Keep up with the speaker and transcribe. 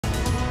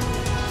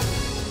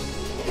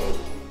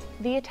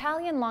The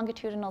Italian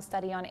longitudinal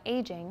study on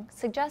aging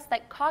suggests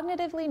that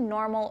cognitively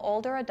normal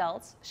older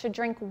adults should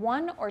drink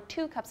 1 or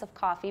 2 cups of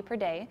coffee per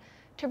day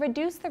to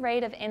reduce the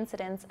rate of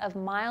incidence of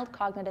mild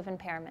cognitive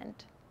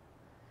impairment.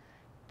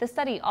 The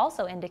study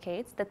also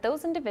indicates that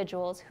those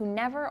individuals who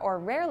never or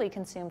rarely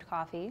consumed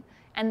coffee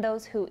and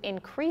those who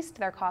increased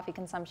their coffee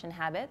consumption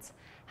habits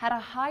had a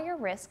higher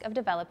risk of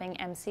developing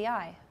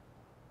MCI.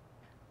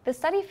 The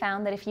study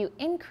found that if you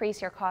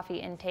increase your coffee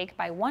intake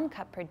by 1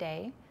 cup per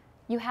day,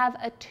 you have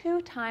a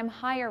 2-time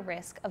higher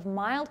risk of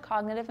mild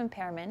cognitive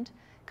impairment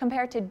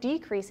compared to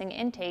decreasing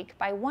intake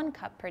by 1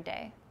 cup per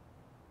day.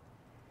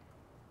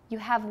 You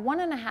have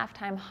 1.5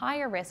 times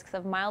higher risks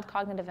of mild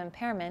cognitive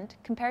impairment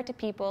compared to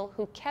people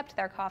who kept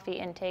their coffee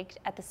intake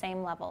at the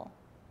same level.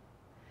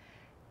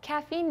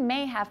 Caffeine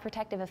may have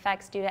protective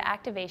effects due to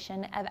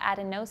activation of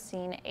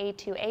adenosine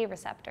A2A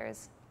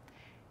receptors.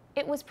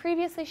 It was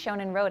previously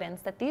shown in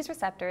rodents that these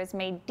receptors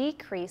may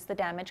decrease the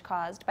damage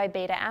caused by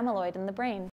beta amyloid in the brain.